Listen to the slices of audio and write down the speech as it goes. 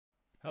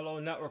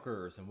Hello,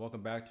 networkers, and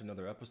welcome back to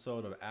another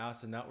episode of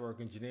Ask the Network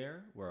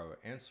Engineer, where I will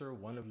answer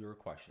one of your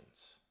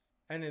questions.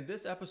 And in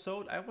this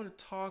episode, I want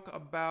to talk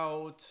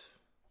about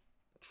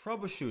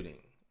troubleshooting,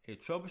 a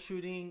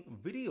troubleshooting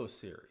video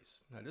series.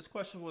 Now, this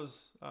question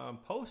was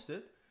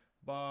posted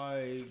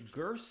by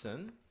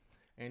Gerson,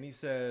 and he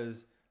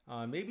says,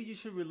 maybe you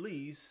should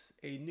release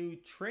a new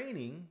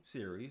training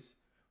series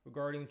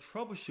regarding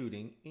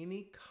troubleshooting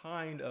any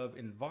kind of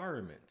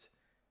environment,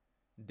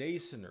 data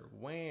center,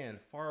 WAN,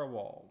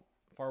 firewall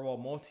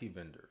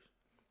multi-vendors,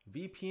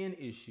 VPN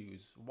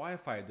issues,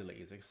 Wi-Fi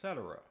delays,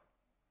 etc.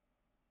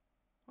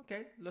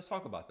 Okay, let's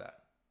talk about that.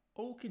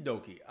 Okie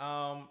dokie.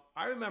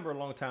 I remember a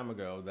long time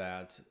ago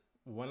that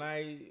when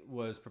I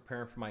was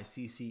preparing for my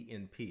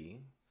CCNP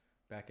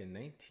back in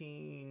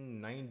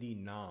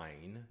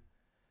 1999,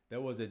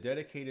 there was a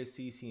dedicated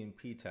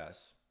CCNP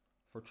test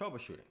for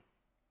troubleshooting.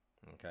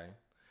 Okay,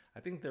 I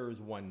think there is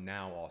one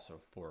now also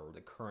for the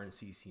current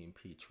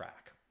CCNP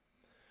track.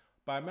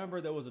 But I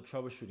remember there was a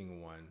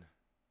troubleshooting one,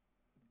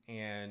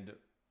 and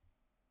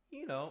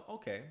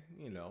okay,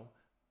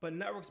 but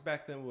networks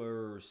back then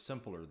were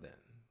simpler then.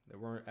 They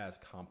weren't as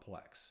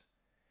complex.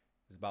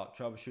 It's about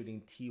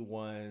troubleshooting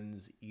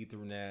T1s,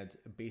 Ethernet,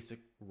 basic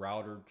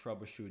router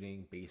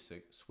troubleshooting,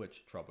 basic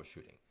switch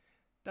troubleshooting.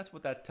 That's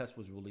what that test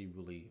was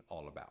really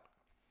all about.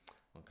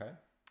 Okay.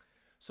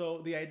 So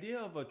the idea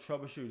of a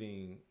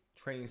troubleshooting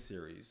training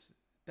series,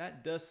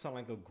 that does sound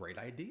like a great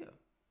idea.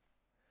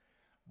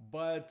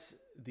 But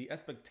the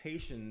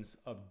expectations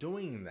of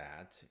doing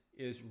that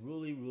is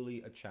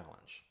really a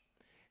challenge.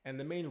 And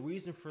the main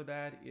reason for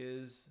that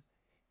is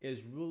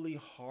really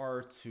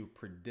hard to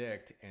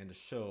predict and to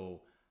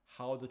show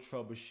how to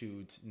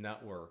troubleshoot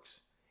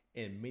networks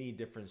in many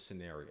different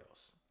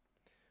scenarios.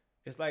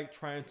 It's like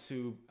trying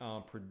to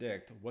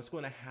predict what's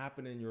going to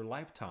happen in your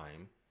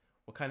lifetime,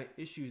 what kind of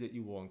issues that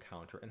you will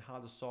encounter, and how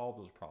to solve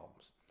those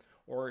problems.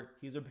 Or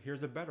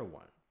here's a better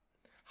one: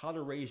 how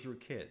to raise your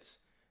kids.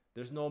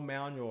 There's no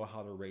manual on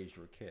how to raise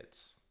your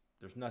kids.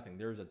 There's nothing.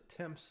 There's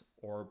attempts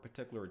or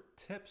particular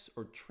tips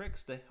or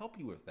tricks to help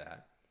you with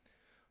that.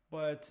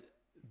 But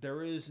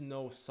there is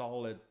no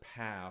solid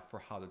path for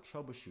how to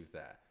troubleshoot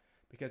that,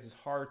 because it's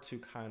hard to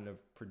kind of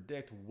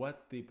predict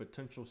what the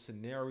potential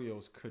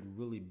scenarios could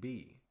really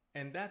be.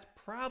 And that's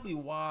probably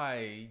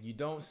why you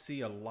don't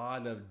see a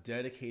lot of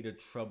dedicated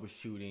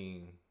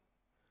troubleshooting.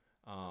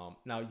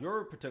 Now,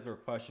 your particular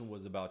question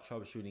was about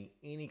troubleshooting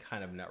any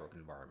kind of network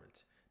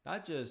environment,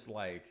 not just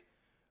like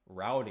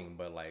routing,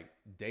 but like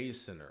data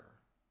center,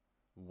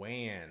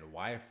 WAN,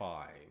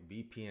 Wi-Fi,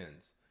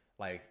 VPNs,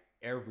 like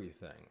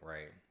everything,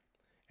 right?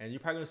 And you're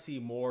probably going to see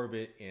more of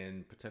it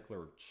in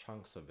particular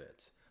chunks of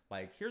it.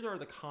 Like, here's are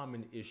the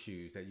common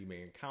issues that you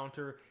may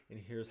encounter, and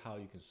here's how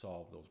you can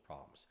solve those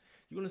problems.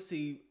 You're going to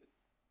see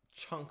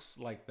chunks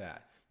like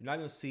that. You're not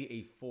going to see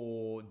a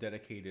full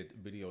dedicated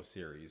video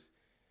series.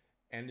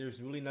 And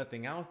there's really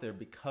nothing out there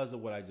because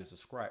of what I just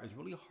described. It's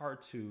really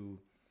hard to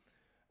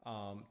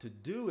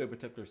do a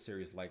particular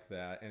series like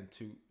that and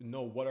to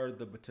know what are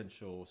the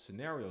potential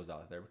scenarios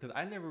out there, because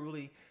I never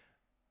really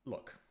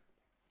look.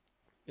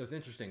 It was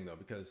interesting though,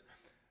 because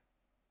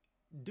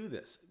do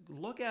this.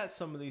 Look at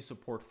some of these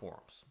support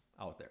forums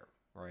out there,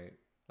 right?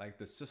 Like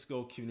the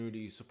Cisco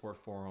community support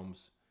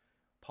forums,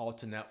 Palo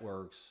Alto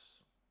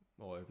Networks.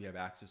 Well, if you have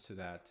access to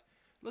that,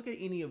 look at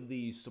any of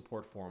these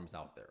support forums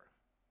out there.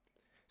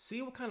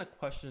 See what kind of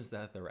questions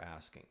that they're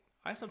asking.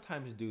 I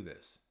sometimes do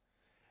this.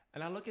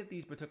 And I look at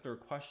these particular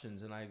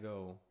questions and I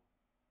go,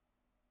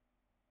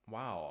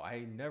 wow,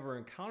 I never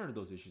encountered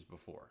those issues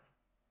before.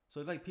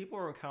 So it's like people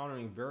are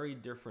encountering very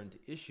different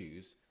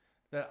issues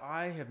that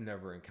I have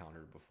never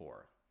encountered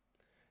before.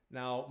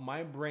 Now,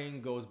 my brain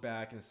goes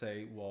back and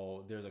say,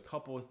 well, there's a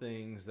couple of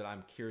things that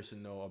I'm curious to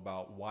know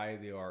about why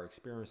they are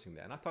experiencing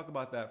that. And I'll talk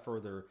about that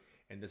further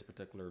in this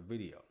particular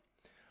video.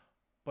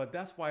 But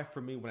that's why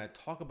for me, when I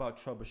talk about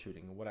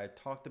troubleshooting, and what I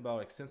talked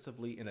about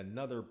extensively in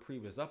another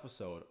previous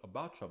episode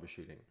about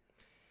troubleshooting,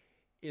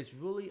 is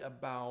really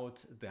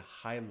about the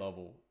high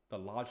level, the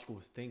logical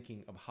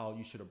thinking of how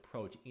you should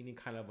approach any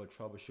kind of a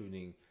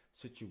troubleshooting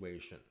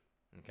situation.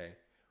 Okay.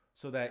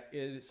 So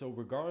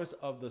regardless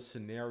of the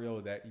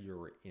scenario that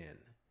you're in,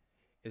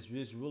 it's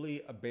just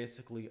really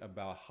basically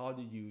about how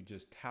do you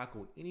just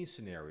tackle any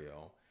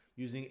scenario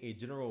using a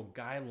general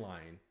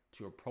guideline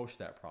to approach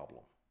that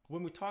problem.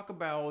 When we talk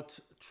about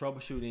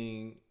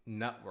troubleshooting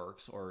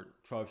networks or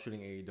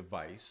troubleshooting a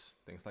device,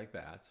 things like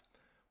that,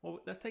 well,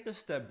 let's take a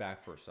step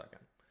back for a second.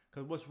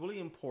 Because what's really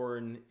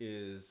important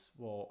is,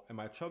 well,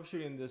 am I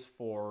troubleshooting this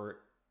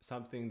for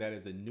something that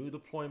is a new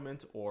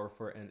deployment or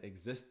for an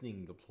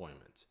existing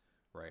deployment,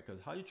 right?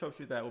 Because how you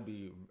troubleshoot that will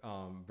be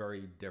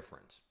very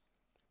different,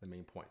 the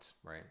main points,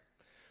 right?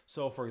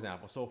 So for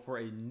example, for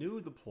a new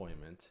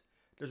deployment,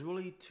 there's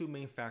really two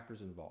main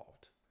factors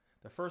involved.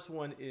 The first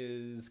one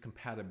is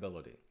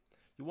compatibility.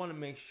 You want to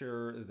make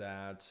sure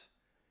that,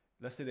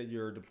 let's say that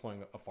you're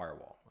deploying a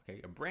firewall,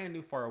 okay? A brand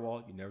new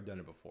firewall, you've never done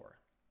it before.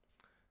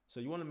 So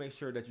you want to make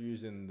sure that you're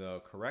using the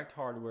correct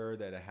hardware,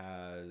 that it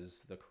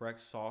has the correct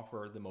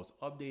software, the most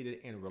updated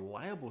and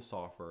reliable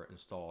software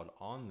installed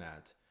on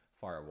that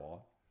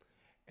firewall,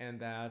 and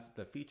that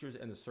the features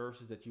and the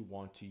services that you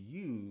want to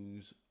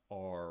use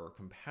are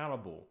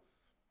compatible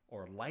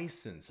or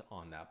licensed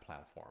on that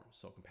platform.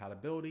 So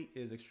compatibility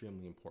is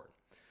extremely important.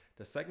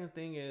 The second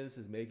thing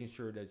is making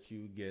sure that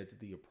you get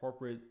the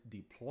appropriate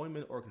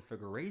deployment or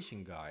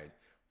configuration guide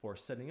for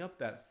setting up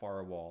that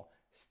firewall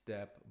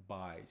step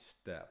by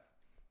step.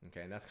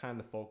 Okay, and that's kind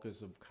of the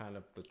focus of kind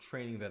of the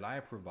training that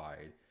I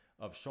provide,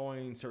 of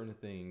showing certain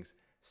things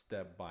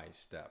step by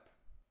step.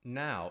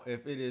 Now,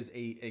 if it is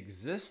a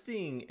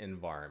existing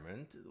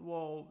environment,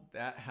 well,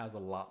 that has a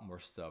lot more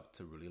stuff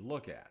to really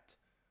look at.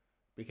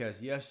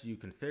 Because yes, you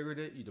configured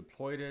it, you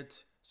deployed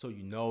it, so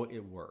you know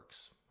it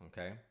works,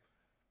 okay?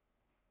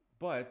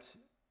 But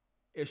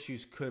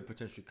issues could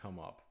potentially come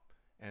up.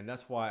 And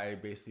that's why I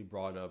basically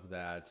brought up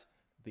that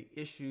the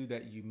issue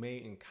that you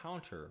may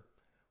encounter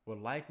will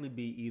likely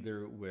be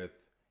either with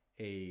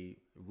a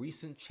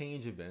recent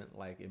change event,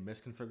 like a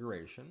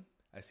misconfiguration.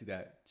 I see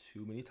that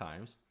too many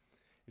times.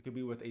 It could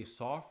be with a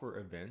software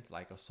event,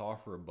 like a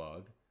software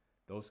bug.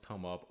 Those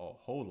come up a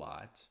whole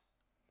lot,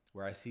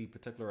 where I see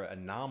particular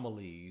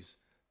anomalies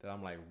that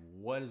I'm like,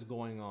 what is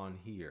going on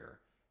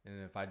here?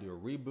 And if I do a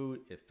reboot,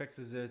 it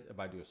fixes it. If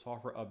I do a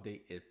software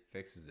update, it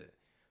fixes it.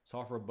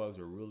 Software bugs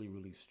are really,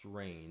 really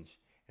strange,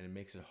 and it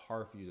makes it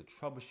hard for you to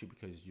troubleshoot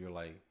because you're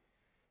like,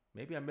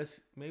 maybe I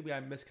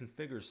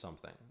misconfigured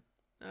something.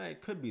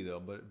 It could be though,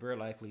 but very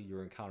likely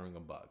you're encountering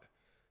a bug.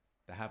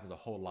 That happens a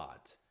whole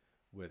lot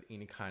with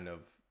any kind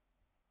of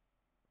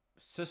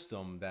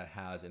system that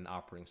has an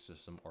operating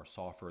system or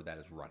software that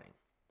is running.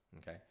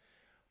 Okay,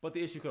 but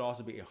the issue could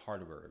also be a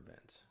hardware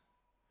event.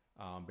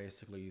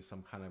 Basically,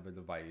 some kind of a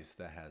device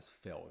that has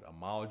failed, a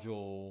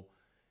module,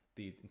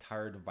 the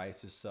entire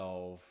device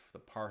itself, the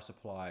power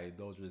supply.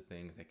 Those are the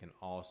things that can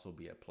also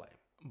be at play.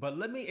 But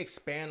let me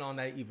expand on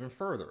that even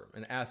further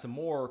and add some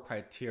more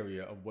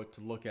criteria of what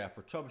to look at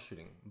for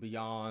troubleshooting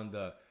beyond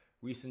the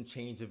recent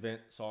change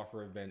event,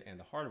 software event, and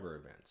the hardware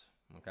events.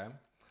 Okay,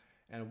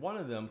 and one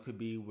of them could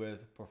be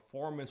with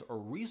performance or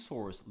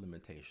resource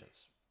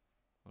limitations.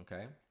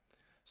 Okay,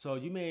 so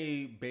you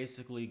may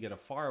basically get a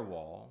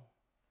firewall,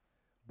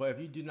 but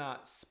if you do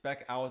not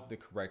spec out the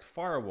correct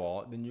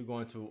firewall, then you're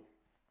going to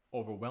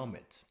overwhelm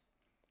it.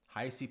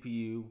 High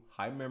CPU,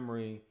 high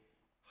memory,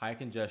 high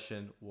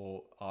congestion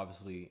will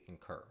obviously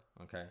incur,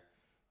 okay?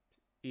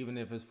 Even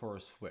if it's for a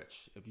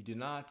switch. If you do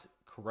not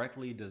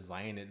correctly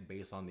design it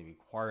based on the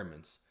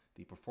requirements,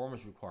 the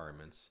performance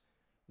requirements,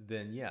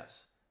 then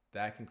yes,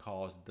 that can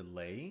cause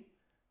delay,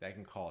 that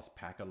can cause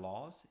packet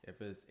loss.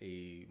 If it's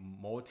a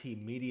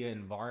multimedia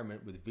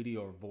environment with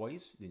video or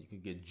voice, then you can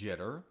get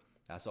jitter.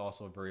 That's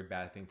also a very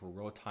bad thing for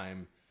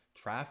real-time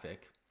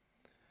traffic.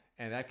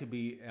 And that could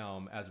be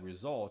as a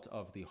result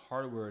of the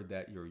hardware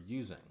that you're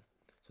using.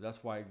 So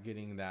that's why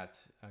getting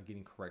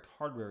correct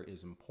hardware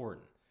is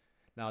important.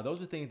 Now,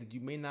 those are things that you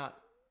may not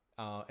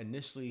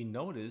initially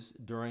notice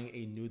during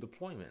a new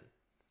deployment,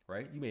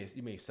 right?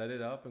 You may set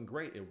it up and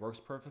great, it works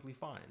perfectly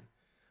fine.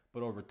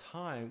 But over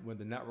time, when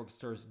the network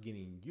starts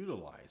getting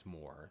utilized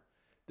more,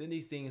 then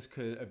these things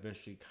could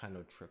eventually kind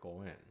of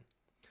trickle in.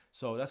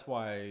 So that's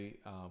why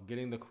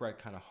getting the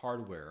correct kind of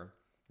hardware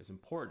is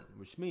important,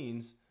 which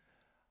means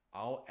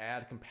I'll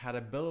add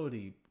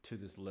compatibility to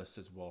this list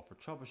as well for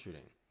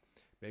troubleshooting,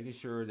 making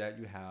sure that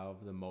you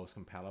have the most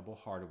compatible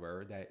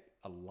hardware that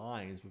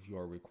aligns with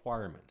your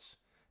requirements.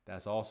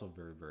 That's also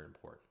very, very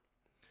important.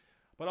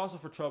 But also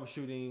for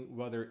troubleshooting,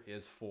 whether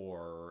it's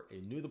for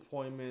a new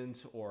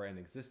deployment or an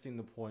existing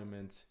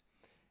deployment,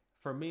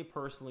 for me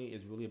personally,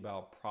 it's really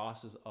about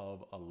process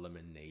of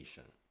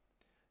elimination.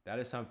 That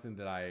is something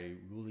that I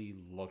really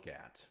look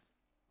at.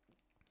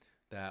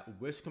 That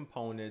which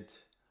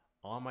component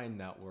on my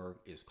network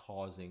is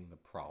causing the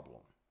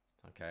problem,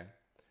 okay?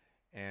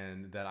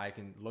 And that I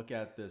can look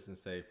at this and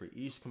say for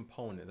each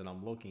component that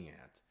I'm looking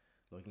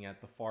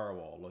at the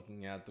firewall,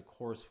 looking at the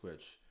core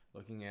switch,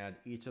 looking at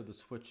each of the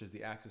switches,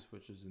 the access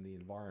switches in the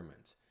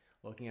environment,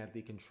 looking at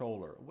the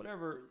controller,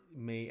 whatever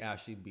may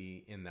actually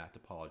be in that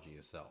topology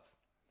itself,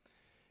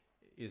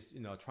 is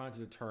trying to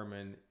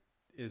determine,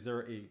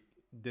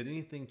 did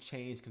anything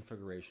change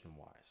configuration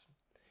wise?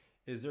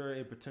 Is there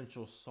a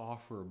potential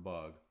software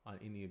bug on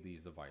any of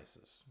these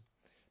devices?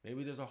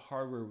 Maybe there's a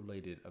hardware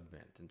related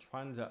event, and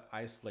trying to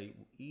isolate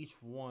each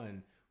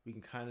one, we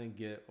can kind of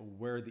get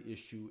where the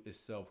issue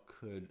itself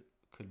could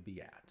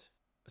be at.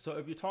 So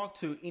if you talk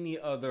to any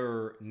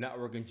other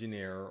network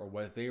engineer or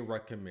what they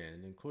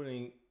recommend,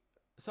 including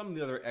some of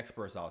the other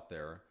experts out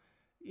there,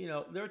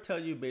 they'll tell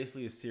you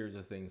basically a series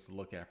of things to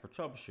look at for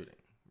troubleshooting,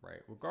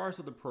 right? Regardless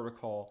of the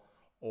protocol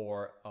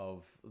or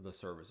of the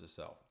service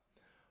itself.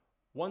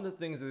 One of the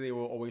things that they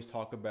will always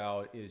talk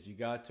about is you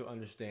got to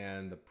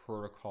understand the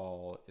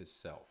protocol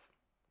itself,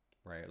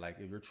 right? Like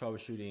if you're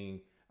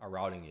troubleshooting a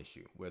routing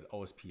issue with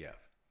OSPF,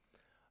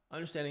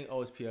 understanding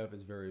OSPF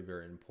is very,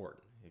 very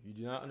important. If you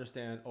do not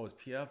understand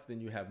OSPF,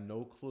 then you have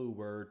no clue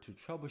where to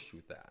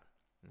troubleshoot that,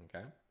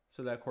 okay?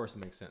 So that, of course,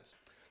 makes sense.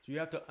 So you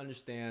have to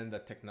understand the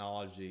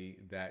technology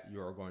that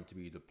you're going to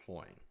be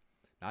deploying.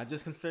 Not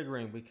just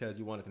configuring because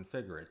you want to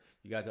configure it.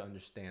 You got to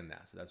understand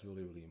that. So that's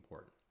really, really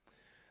important.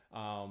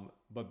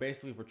 But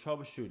basically for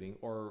troubleshooting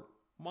or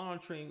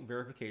monitoring,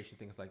 verification,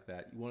 things like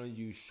that, you want to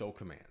use show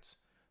commands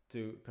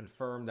to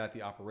confirm that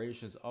the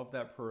operations of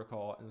that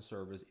protocol and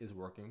service is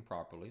working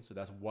properly. So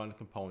that's one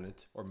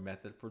component or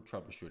method for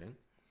troubleshooting.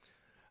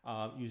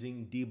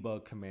 Using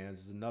debug commands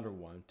is another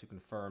one to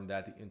confirm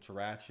that the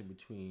interaction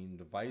between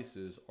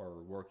devices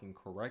are working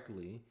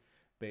correctly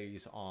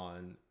based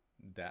on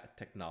that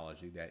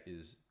technology that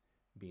is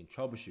being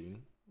troubleshooted.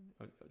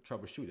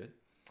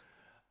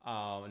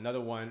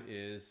 Another one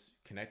is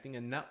connecting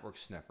a network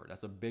sniffer.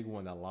 That's a big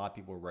one that a lot of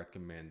people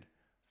recommend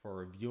for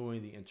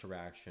reviewing the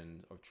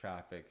interactions of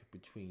traffic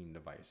between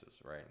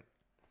devices, right?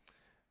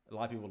 A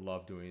lot of people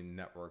love doing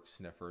network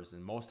sniffers,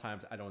 and most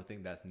times I don't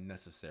think that's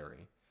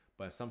necessary.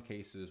 But in some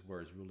cases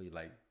where it's really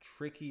like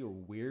tricky or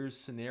weird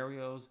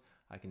scenarios,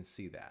 I can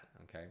see that,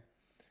 okay?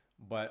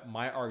 But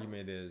my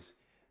argument is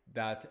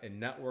that a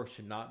network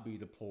should not be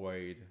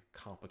deployed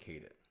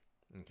complicated,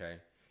 okay?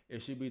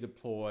 It should be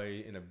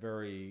deployed in a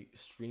very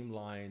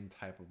streamlined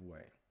type of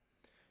way.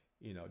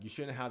 You know, you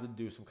shouldn't have to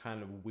do some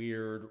kind of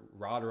weird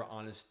router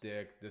on a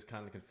stick, this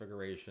kind of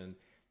configuration.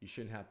 You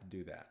shouldn't have to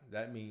do that.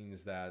 That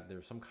means that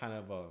there's some kind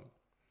of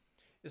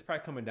it's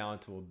probably coming down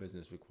to a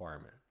business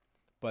requirement.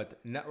 But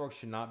networks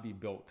should not be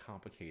built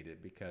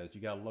complicated because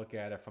you got to look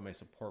at it from a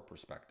support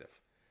perspective.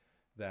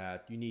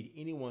 That you need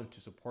anyone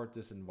to support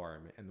this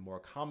environment, and the more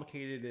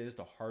complicated it is,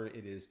 the harder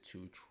it is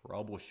to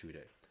troubleshoot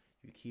it.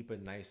 You keep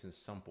it nice and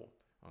simple,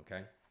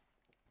 okay?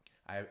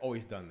 I've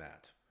always done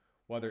that.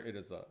 Whether it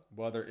is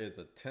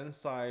a 10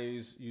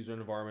 size user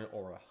environment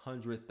or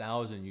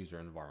 100,000 user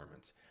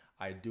environments,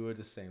 I do it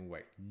the same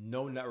way.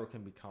 No network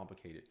can be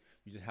complicated.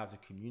 You just have to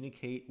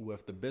communicate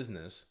with the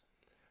business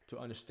to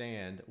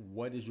understand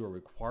what is your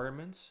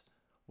requirements,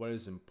 what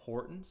is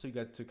important. So you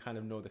got to kind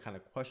of know the kind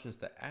of questions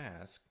to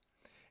ask,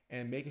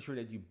 and making sure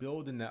that you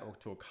build the network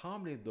to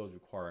accommodate those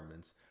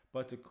requirements,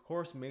 but to, of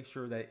course, make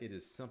sure that it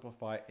is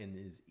simplified and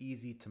is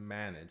easy to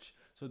manage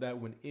so that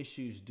when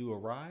issues do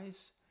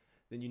arise,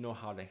 then you know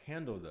how to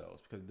handle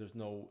those because there's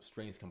no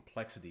strange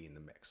complexity in the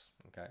mix,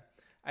 okay?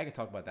 I can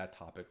talk about that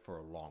topic for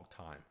a long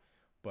time,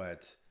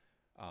 but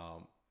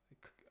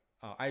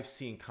I've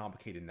seen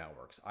complicated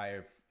networks.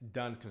 I've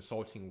done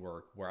consulting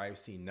work where I've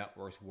seen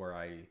networks where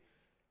I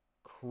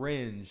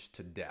cringe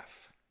to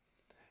death.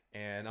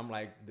 And I'm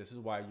like, this is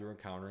why you're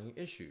encountering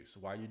issues.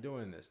 Why are you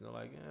doing this? And they're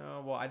like,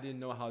 oh, well, I didn't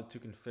know how to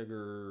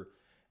configure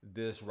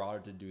this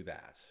router to do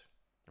that.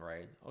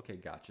 Right? Okay,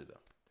 gotcha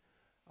though.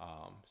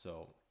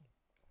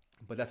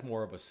 But that's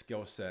more of a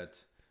skill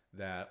set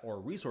that, or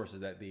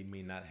resources that they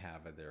may not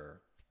have at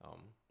their,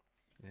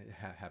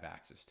 have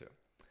access to.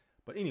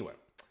 But anyway,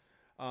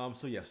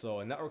 so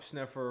a network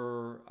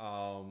sniffer,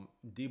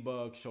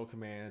 debug, show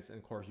commands, and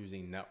of course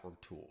using network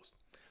tools.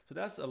 So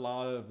that's a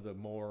lot of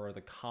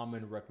the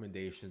common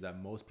recommendations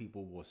that most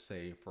people will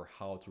say for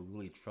how to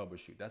really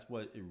troubleshoot. That's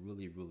what it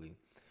really, really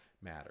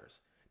matters.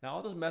 Now,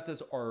 all those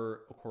methods are,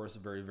 of course,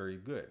 very, very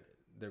good.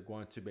 They're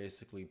going to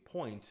basically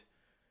point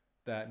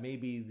that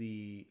maybe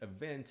the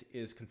event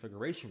is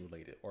configuration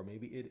related, or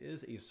maybe it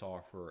is a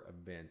software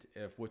event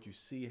if what you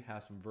see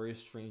has some very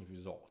strange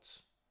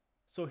results.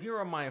 So here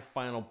are my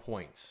final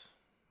points,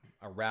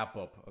 a wrap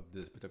up of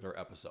this particular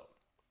episode.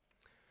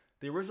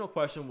 The original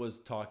question was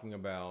talking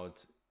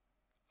about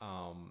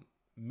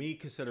me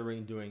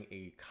considering doing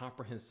a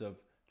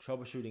comprehensive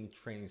troubleshooting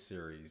training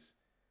series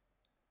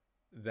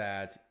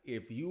that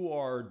if you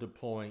are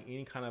deploying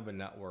any kind of a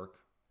network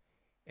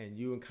and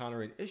you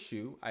encounter an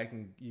issue,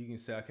 you can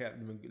say, okay,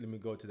 let me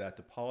go to that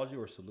topology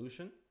or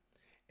solution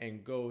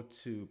and go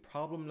to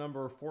problem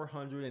number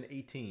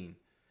 418,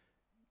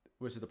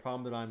 which is the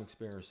problem that I'm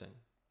experiencing.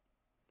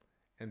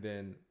 And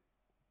then,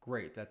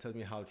 great, that tells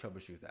me how to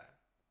troubleshoot that.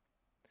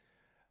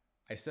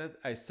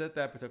 I set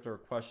that particular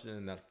question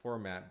in that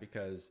format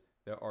because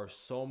there are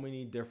so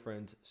many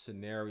different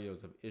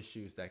scenarios of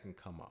issues that can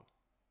come up.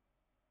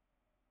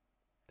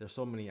 There's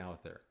so many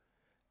out there.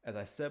 As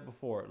I said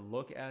before,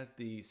 look at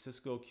the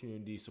Cisco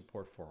Community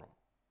Support Forum.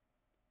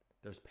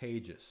 There's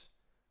pages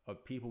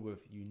of people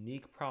with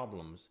unique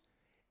problems,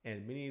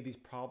 and many of these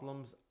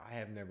problems I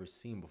have never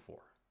seen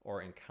before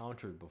or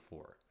encountered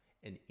before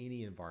in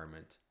any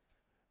environment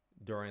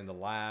during the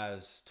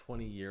last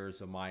 20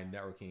 years of my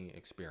networking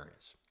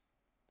experience.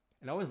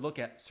 And I always look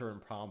at certain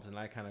problems and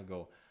I kind of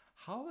go,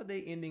 how are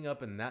they ending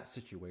up in that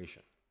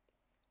situation?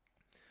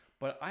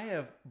 But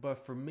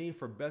for me,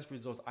 for best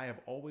results, I have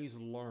always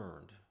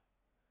learned,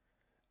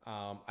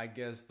 I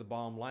guess the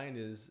bottom line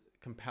is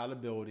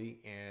compatibility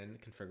and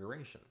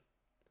configuration.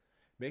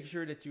 Make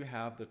sure that you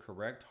have the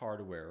correct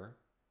hardware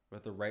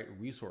with the right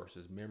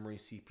resources, memory,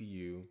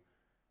 CPU,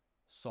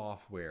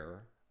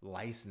 software,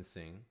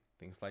 licensing,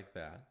 things like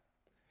that,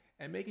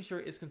 and making sure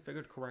it's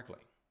configured correctly.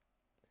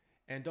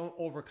 And don't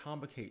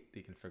overcomplicate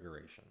the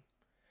configuration.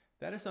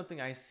 That is something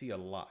I see a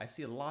lot. I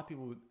see a lot of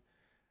people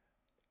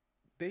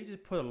they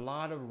just put a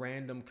lot of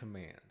random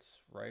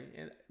commands, right?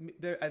 And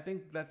I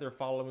think that they're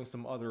following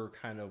some other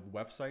kind of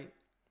website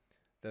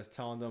that's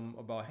telling them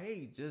about,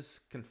 hey,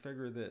 just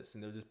configure this.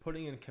 And they're just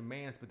putting in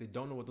commands, but they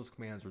don't know what those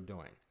commands are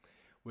doing,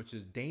 which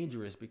is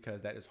dangerous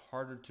because that is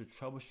harder to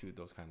troubleshoot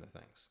those kind of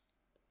things.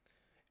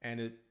 And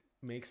it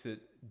makes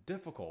it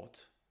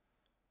difficult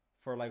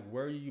for like,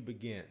 where do you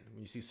begin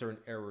when you see certain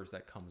errors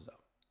that comes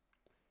up?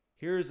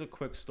 Here's a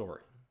quick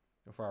story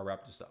before I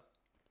wrap this up.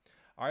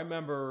 I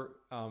remember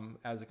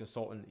as a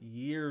consultant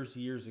years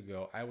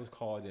ago, I was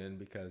called in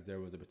because there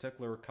was a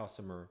particular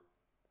customer,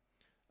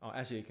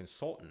 actually a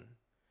consultant,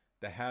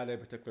 that had a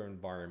particular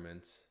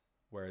environment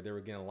where they were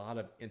getting a lot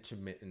of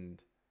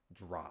intermittent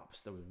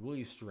drops. That was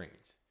really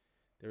strange.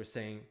 They were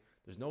saying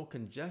there's no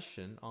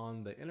congestion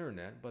on the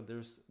internet, but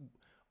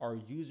our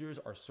users,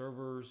 our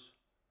servers,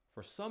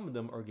 for some of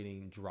them are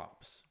getting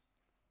drops.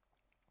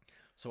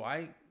 So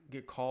I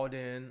get called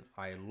in,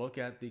 I look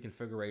at the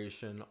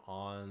configuration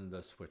on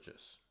the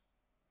switches,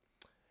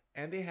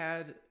 and they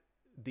had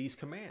these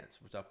commands,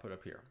 which I put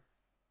up here.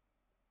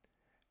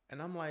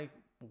 And I'm like,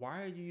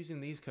 why are you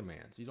using these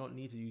commands? You don't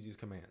need to use these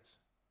commands.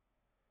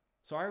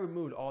 So I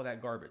removed all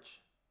that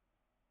garbage.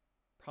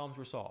 Problems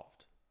were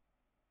solved.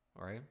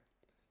 All right.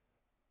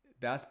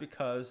 That's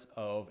because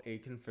of a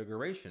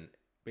configuration,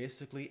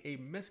 basically a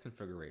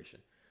misconfiguration.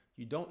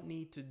 You don't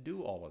need to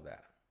do all of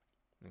that.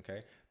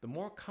 Okay. The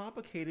more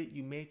complicated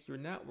you make your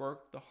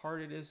network, the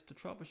harder it is to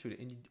troubleshoot it.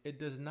 And it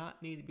does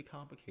not need to be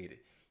complicated.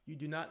 You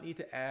do not need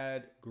to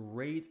add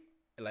great,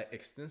 like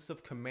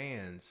extensive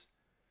commands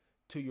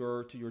to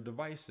your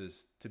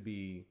devices to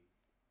be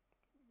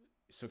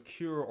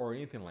secure or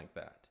anything like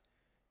that.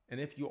 And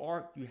if you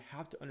are, you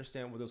have to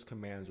understand what those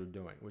commands are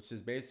doing, which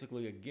is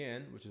basically,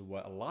 again, which is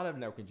what a lot of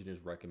network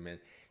engineers recommend.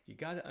 You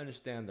got to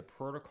understand the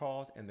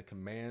protocols and the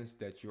commands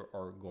that you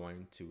are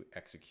going to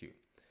execute.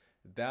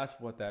 That's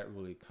what that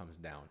really comes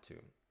down to.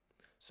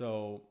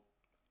 So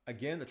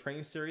again, the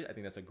training series, I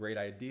think that's a great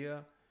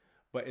idea,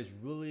 but it's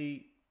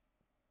really,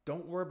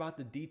 don't worry about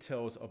the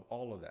details of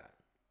all of that.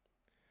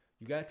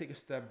 You got to take a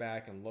step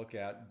back and look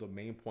at the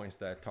main points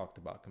that I talked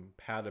about: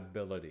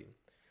 compatibility,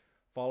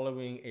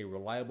 following a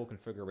reliable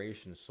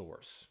configuration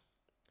source,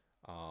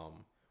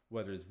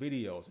 whether it's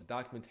videos, a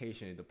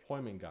documentation, a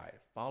deployment guide.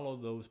 Follow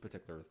those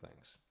particular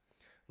things.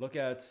 Look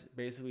at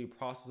basically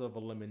process of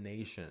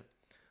elimination.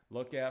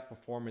 Look at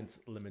performance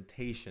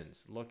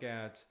limitations. Look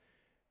at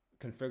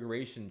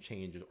configuration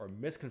changes or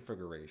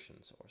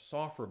misconfigurations or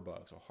software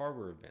bugs or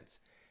hardware events.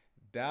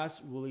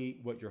 That's really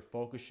what your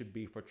focus should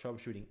be for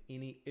troubleshooting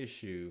any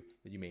issue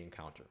that you may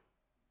encounter.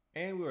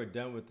 And we are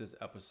done with this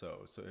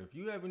episode. So if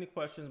you have any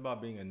questions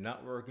about being a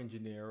network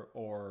engineer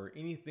or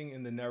anything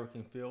in the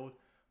networking field,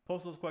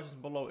 post those questions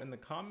below in the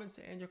comments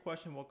and your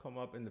question will come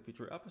up in the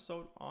future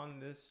episode on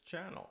this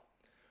channel.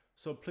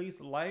 So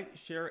please like,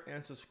 share,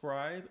 and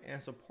subscribe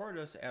and support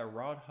us at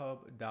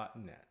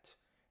routehub.net.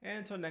 And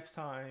until next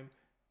time,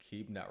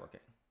 keep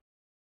networking.